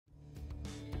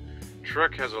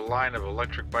Trek has a line of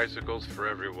electric bicycles for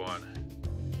everyone.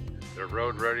 They're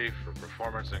road ready for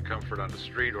performance and comfort on the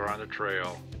street or on the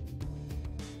trail.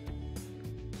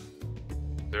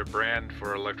 Their brand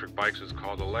for electric bikes is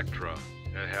called Electra,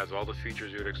 and it has all the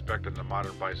features you'd expect in the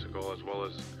modern bicycle, as well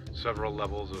as several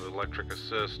levels of electric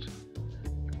assist,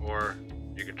 or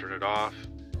you can turn it off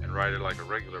and ride it like a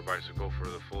regular bicycle for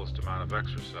the fullest amount of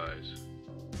exercise.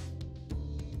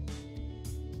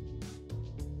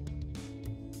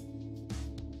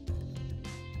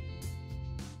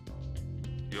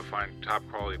 You'll find top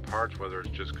quality parts, whether it's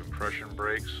just compression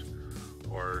brakes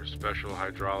or special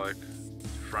hydraulic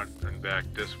front and back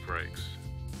disc brakes.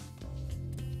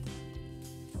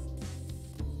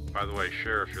 By the way,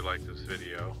 share if you like this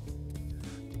video.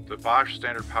 The Bosch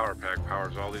standard power pack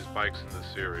powers all these bikes in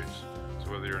this series.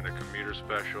 So whether you're in a commuter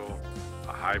special,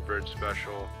 a hybrid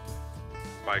special,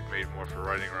 bike made more for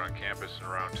riding around campus and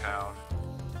around town,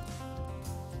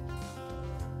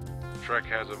 Trek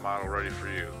has a model ready for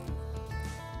you.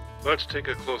 Let's take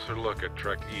a closer look at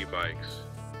Trek e-bikes.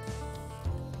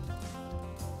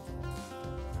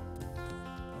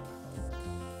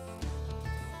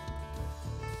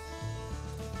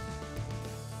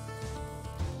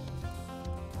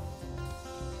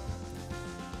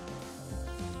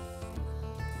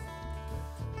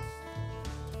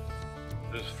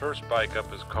 This first bike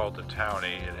up is called the Townie.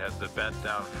 It has the bent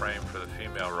down frame for the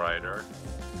female rider,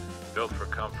 built for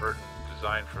comfort and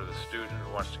designed for the student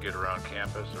who wants to get around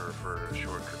campus or for a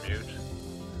short commute.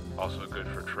 Also good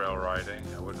for trail riding.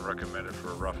 I wouldn't recommend it for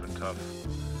rough and tough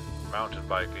mountain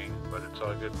biking, but it's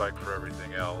a good bike for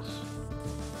everything else.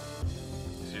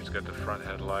 You see it's got the front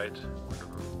headlight.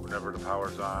 Whenever the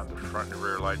power's on, the front and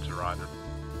rear lights are on.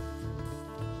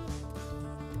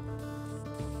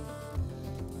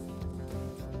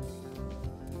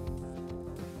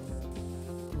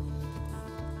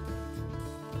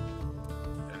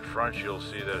 Front, you'll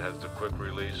see that it has the quick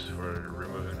release for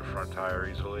removing the front tire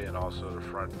easily, and also the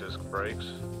front disc brakes.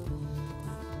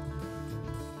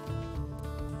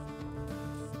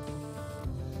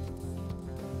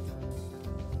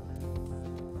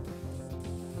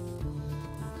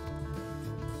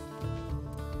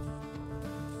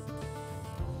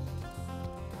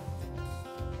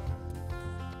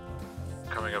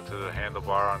 Coming up to the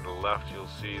handlebar on the left, you'll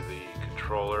see the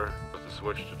controller with the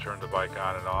switch to turn the bike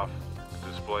on and off. The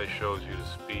display shows you the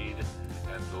speed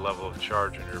and the level of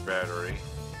charge in your battery.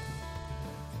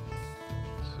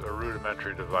 It's a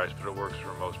rudimentary device, but it works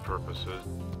for most purposes.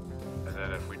 And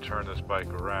then if we turn this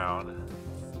bike around,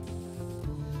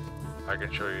 I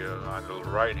can show you on the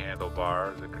right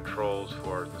handlebar the controls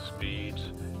for the speeds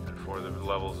and for the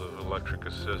levels of electric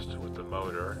assist with the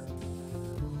motor.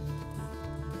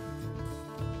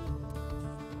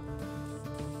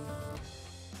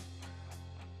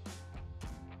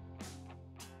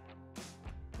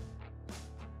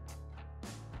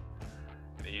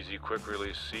 Easy quick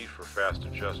release seat for fast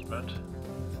adjustment,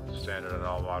 standard on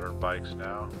all modern bikes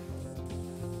now.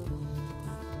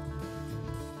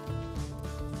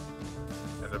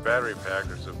 And the battery pack,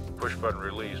 there's a push button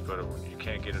release, but you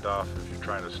can't get it off if you're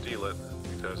trying to steal it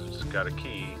because it's got a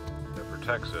key that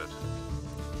protects it.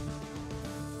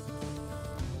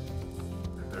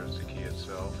 And there's the key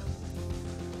itself.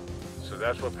 So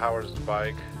that's what powers the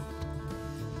bike.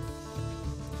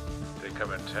 They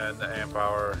come in 10 amp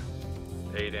hour,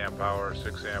 8 amp hour,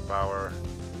 6 amp hour.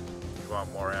 If you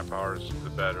want more amp hours, the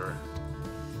better.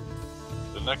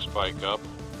 The next bike up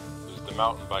is the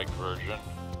mountain bike version,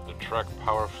 the Trek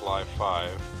Powerfly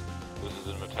 5. This is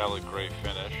a metallic gray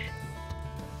finish.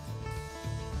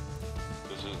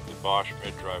 This is the Bosch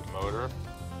mid-drive motor.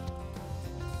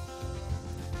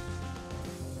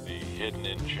 The hidden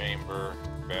in-chamber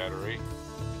battery.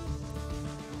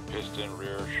 Piston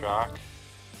rear shock.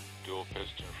 Dual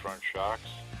piston front shocks.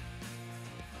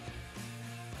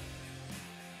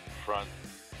 Front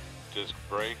disc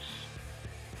brakes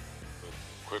with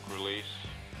quick release,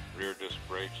 rear disc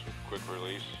brakes with quick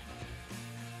release.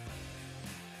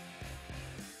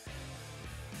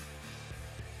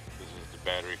 This is the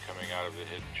battery coming out of the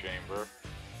hidden chamber.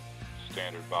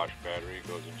 Standard Bosch battery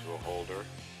goes into a holder,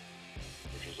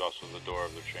 which is also the door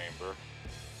of the chamber.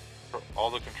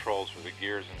 All the controls for the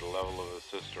gears and the level of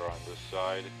assist are on this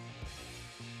side,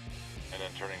 and then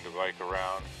turning the bike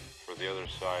around. For the other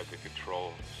side, the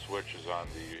control switch is on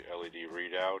the LED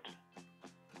readout,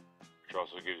 which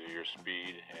also gives you your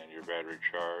speed and your battery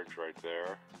charge right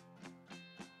there.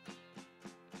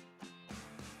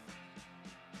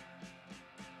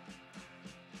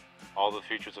 All the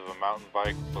features of a mountain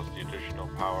bike plus the additional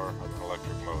power of an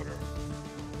electric motor.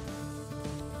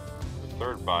 The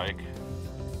third bike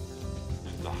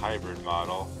is the hybrid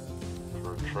model,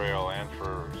 for trail and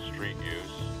for street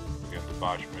use. Again, the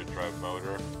Bosch mid-drive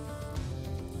motor.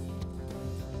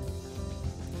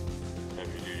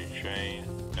 Heavy duty chain.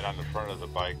 And on the front of the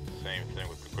bike, the same thing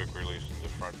with the quick release and the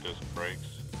front disc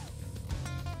brakes.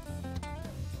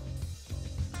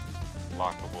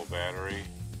 Lockable battery.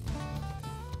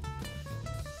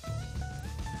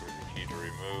 Here's the key to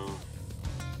remove.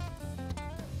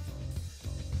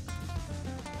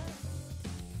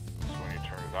 So when you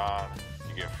turn it on,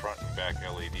 you get front and back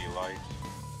LED lights.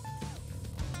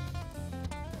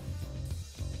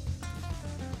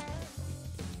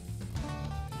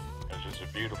 It's just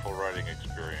a beautiful riding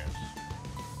experience.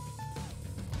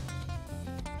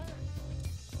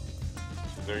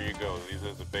 So there you go. These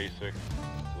are the basic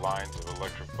lines of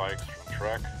electric bikes from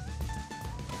Trek.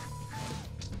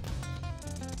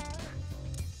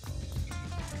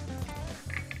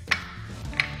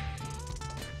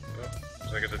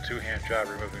 Looks like it's a two-hand job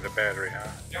removing the battery, huh?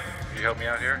 Yep. Can you help me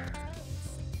out here?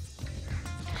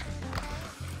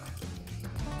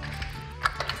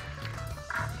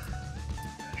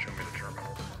 Show me the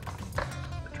terminals.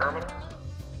 The terminals?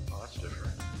 Oh, that's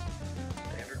different.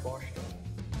 Standard Bosch stuff.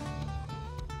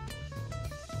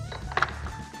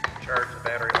 Charge the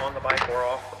battery on the bike or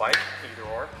off the bike, either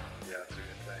or. Yeah, that's a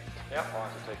good thing. Yeah. How long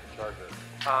does it take to charge it?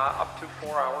 Up to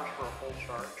 4 hours for a full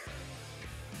charge.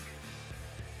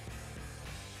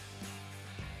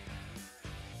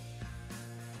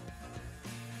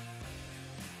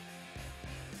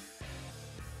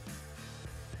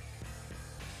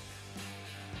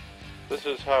 This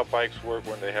is how bikes work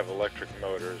when they have electric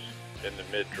motors in the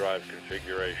mid-drive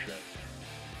configuration.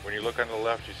 When you look on the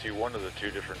left, you see one of the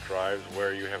two different drives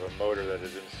where you have a motor that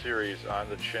is in series on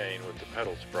the chain with the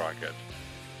pedal sprocket,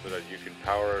 so that you can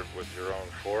power it with your own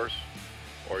force,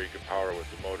 or you can power it with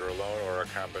the motor alone, or a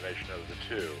combination of the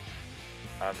two.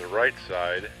 On the right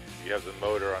side, you have the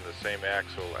motor on the same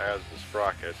axle as the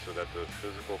sprocket, so that the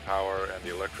physical power and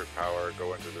the electric power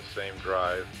go into the same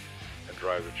drive and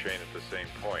drive the chain at the same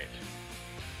point.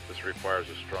 This requires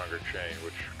a stronger chain,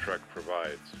 which Trek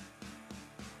provides.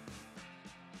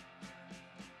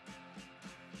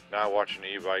 Now watch an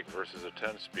e-bike versus a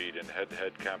 10-speed in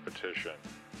head-to-head competition.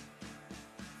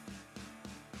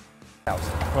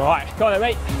 Alright, go on then,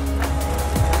 mate.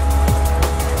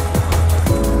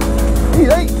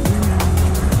 Easy.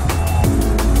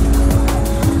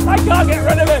 I can't get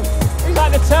rid of him. He's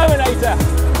like the Terminator.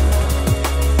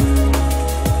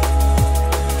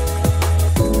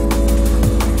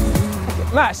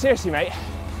 Matt, seriously mate,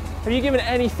 have you given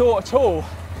any thought at all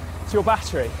to your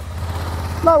battery?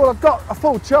 No, well I've got a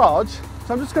full charge,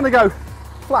 so I'm just going to go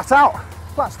flat out,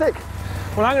 flat stick.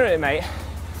 Well, hang on a minute mate,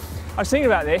 I was thinking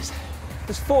about this.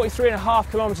 There's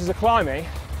 43.5 kilometres of climbing,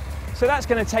 so that's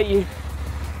going to take you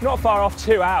not far off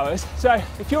 2 hours. So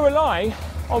if you're relying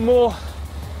on more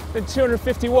than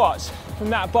 250 watts from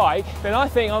that bike, then I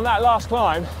think on that last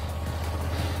climb,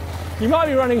 you might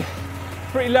be running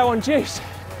pretty low on juice.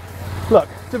 Look,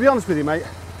 to be honest with you mate,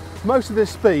 most of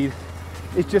this speed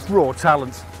is just raw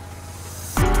talent.